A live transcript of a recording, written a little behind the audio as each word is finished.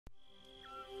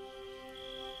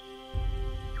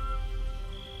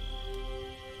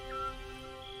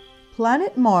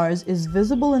Planet Mars is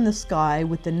visible in the sky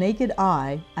with the naked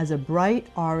eye as a bright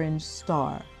orange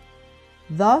star.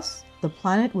 Thus, the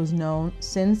planet was known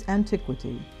since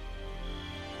antiquity.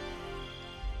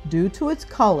 Due to its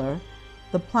color,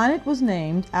 the planet was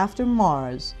named after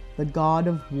Mars, the god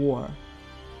of war.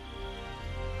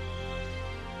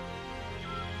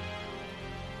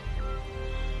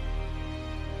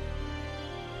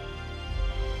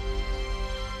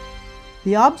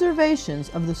 The observations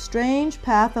of the strange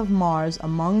path of Mars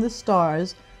among the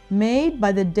stars made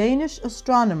by the Danish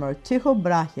astronomer Tycho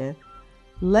Brahe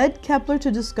led Kepler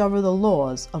to discover the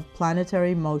laws of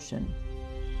planetary motion.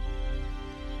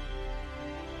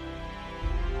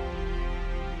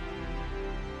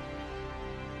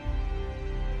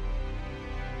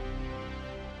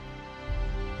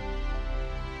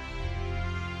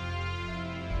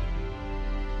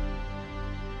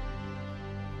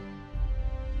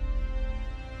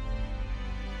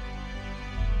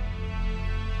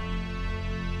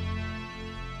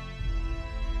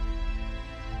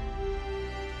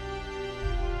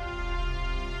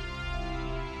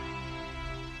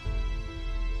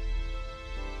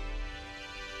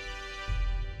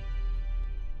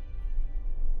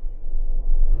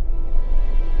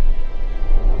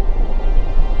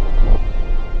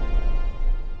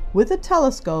 With a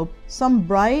telescope, some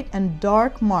bright and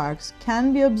dark marks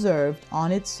can be observed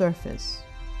on its surface.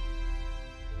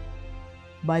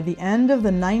 By the end of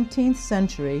the 19th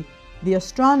century, the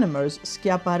astronomers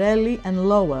Schiaparelli and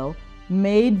Lowell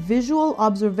made visual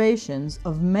observations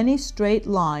of many straight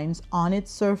lines on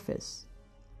its surface.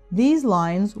 These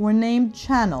lines were named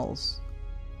channels.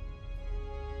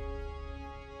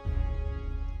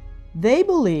 They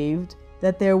believed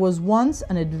that there was once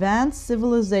an advanced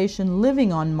civilization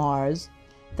living on Mars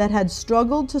that had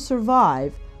struggled to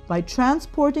survive by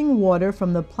transporting water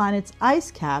from the planet's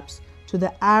ice caps to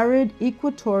the arid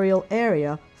equatorial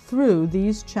area through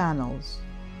these channels.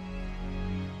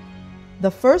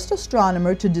 The first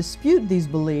astronomer to dispute these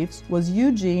beliefs was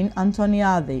Eugene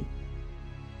Antoniadi.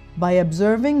 By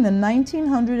observing the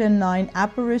 1909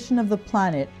 apparition of the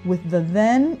planet with the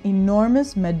then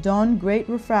enormous Meudon Great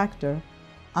Refractor,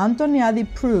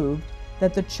 Antoniadi proved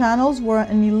that the channels were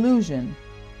an illusion,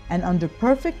 and under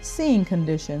perfect seeing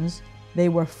conditions, they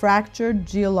were fractured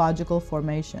geological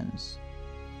formations.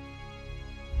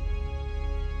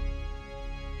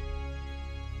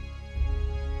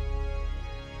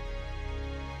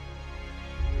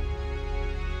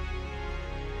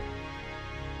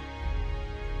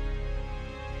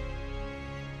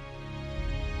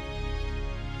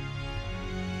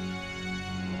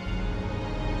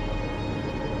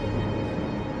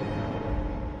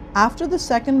 After the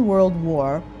Second World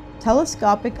War,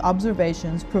 telescopic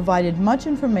observations provided much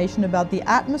information about the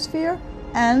atmosphere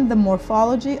and the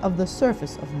morphology of the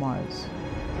surface of Mars.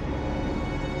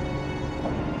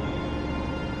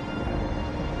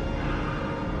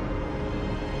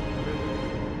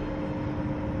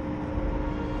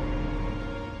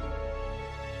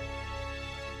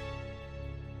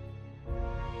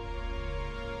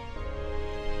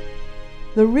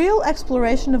 The real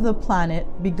exploration of the planet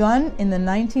began in the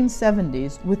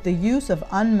 1970s with the use of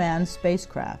unmanned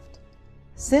spacecraft.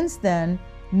 Since then,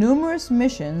 numerous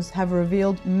missions have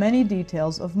revealed many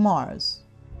details of Mars.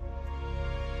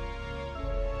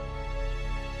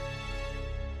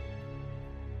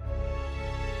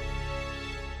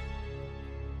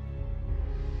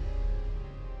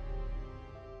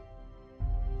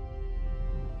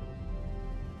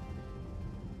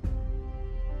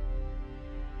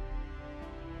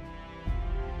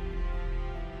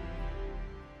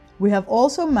 We have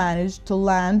also managed to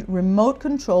land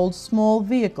remote-controlled small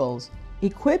vehicles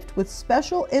equipped with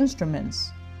special instruments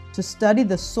to study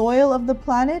the soil of the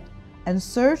planet and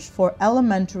search for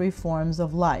elementary forms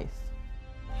of life.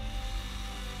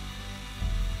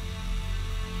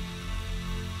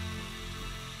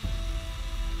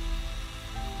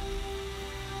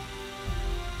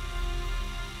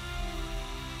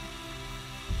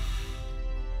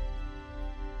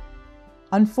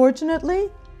 Unfortunately,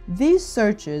 these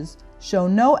searches show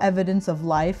no evidence of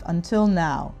life until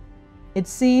now. It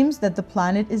seems that the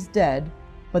planet is dead,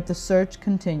 but the search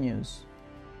continues.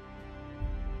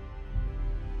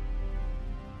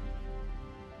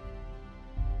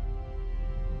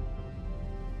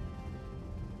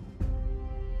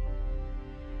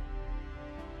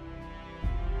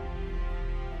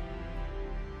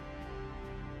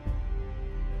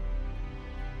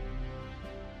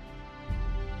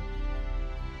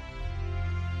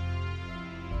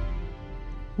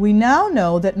 We now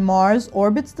know that Mars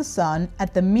orbits the Sun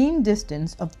at the mean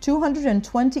distance of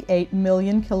 228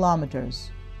 million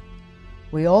kilometers.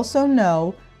 We also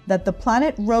know that the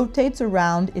planet rotates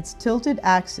around its tilted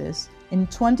axis in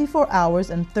 24 hours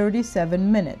and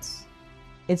 37 minutes.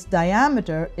 Its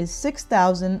diameter is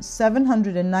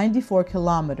 6,794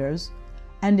 kilometers,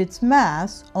 and its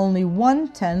mass only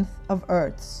 1/10 of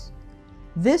Earth's.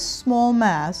 This small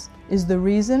mass is the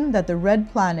reason that the red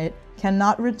planet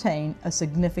cannot retain a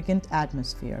significant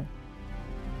atmosphere.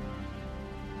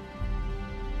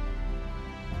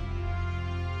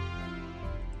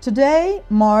 Today,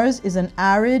 Mars is an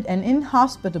arid and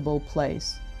inhospitable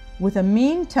place, with a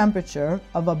mean temperature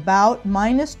of about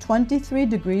 -23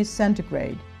 degrees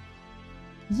centigrade.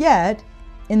 Yet,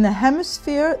 in the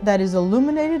hemisphere that is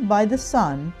illuminated by the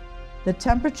sun, the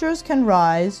temperatures can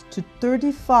rise to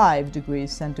 35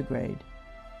 degrees centigrade.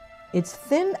 Its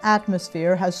thin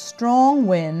atmosphere has strong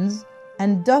winds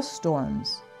and dust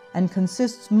storms, and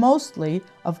consists mostly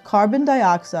of carbon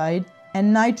dioxide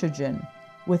and nitrogen,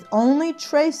 with only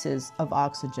traces of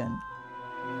oxygen.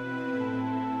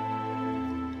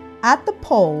 At the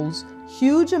poles,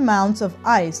 huge amounts of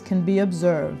ice can be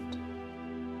observed.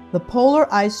 The polar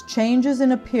ice changes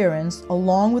in appearance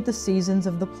along with the seasons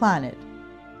of the planet.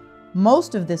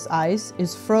 Most of this ice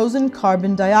is frozen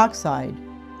carbon dioxide,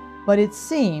 but it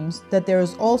seems that there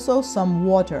is also some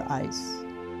water ice.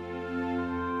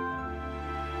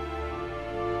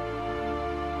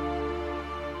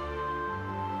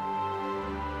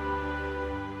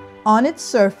 On its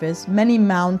surface, many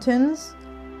mountains,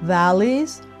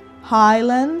 valleys,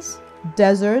 highlands,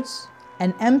 deserts,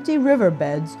 and empty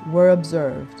riverbeds were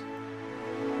observed.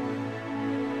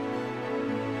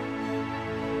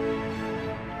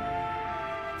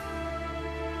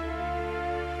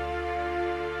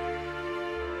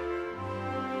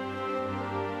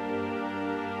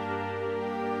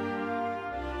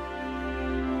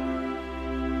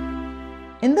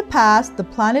 In the past, the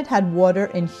planet had water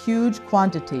in huge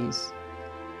quantities.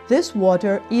 This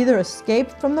water either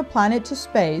escaped from the planet to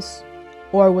space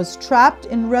or was trapped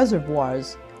in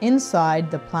reservoirs inside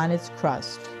the planet's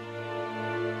crust.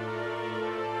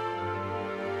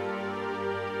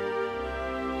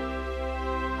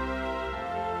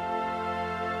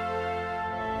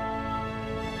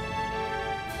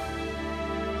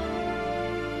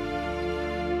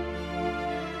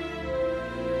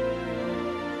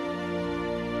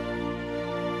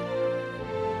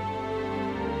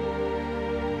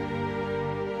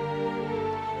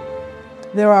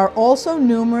 There are also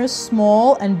numerous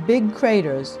small and big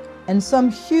craters and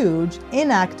some huge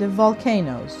inactive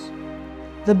volcanoes.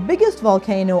 The biggest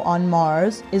volcano on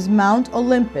Mars is Mount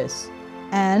Olympus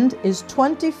and is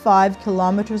 25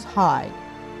 kilometers high.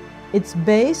 Its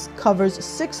base covers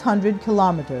 600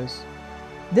 kilometers.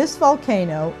 This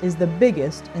volcano is the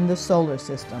biggest in the solar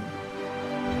system.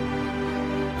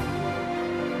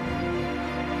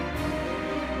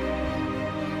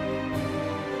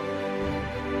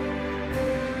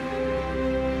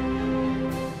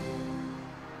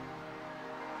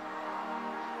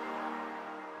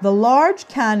 The large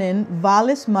canyon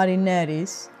Valles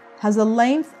Marineris has a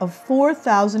length of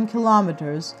 4,000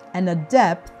 kilometers and a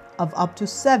depth of up to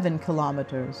 7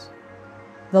 kilometers.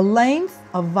 The length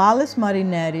of Valles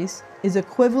Marineris is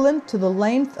equivalent to the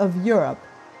length of Europe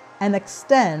and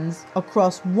extends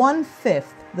across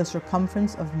 1/5 the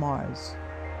circumference of Mars.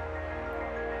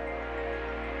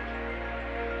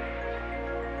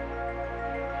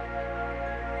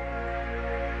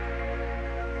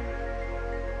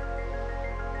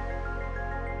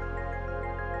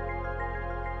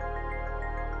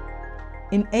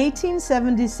 In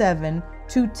 1877,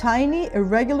 two tiny,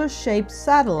 irregular-shaped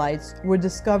satellites were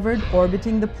discovered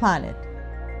orbiting the planet.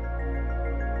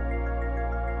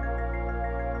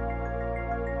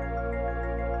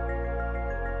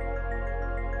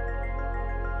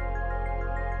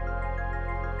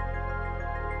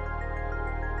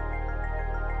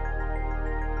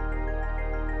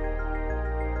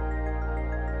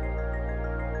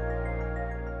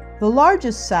 The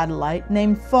largest satellite,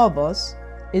 named Phobos,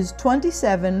 is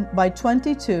 27 by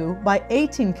 22 by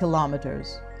 18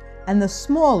 kilometers, and the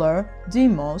smaller,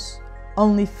 Deimos,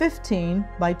 only 15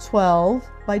 by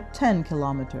 12 by 10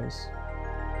 kilometers.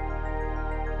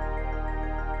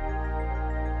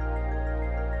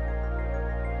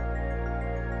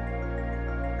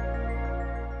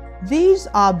 These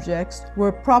objects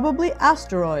were probably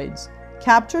asteroids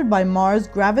captured by Mars'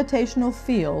 gravitational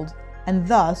field and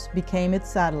thus became its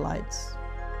satellites.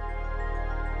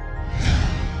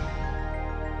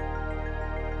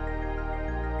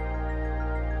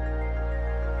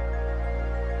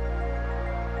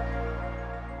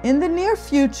 In the near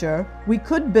future, we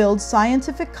could build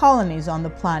scientific colonies on the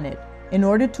planet in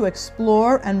order to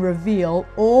explore and reveal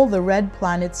all the red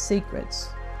planet's secrets.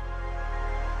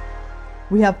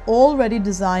 We have already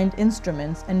designed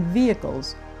instruments and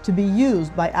vehicles to be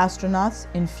used by astronauts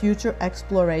in future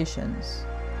explorations.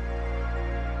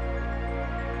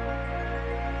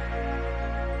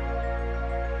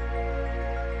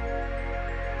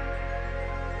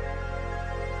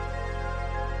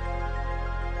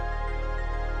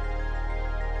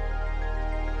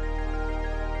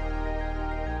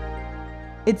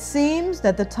 It seems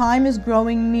that the time is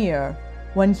growing near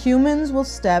when humans will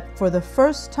step for the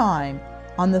first time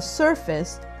on the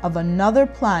surface of another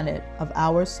planet of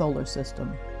our solar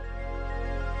system.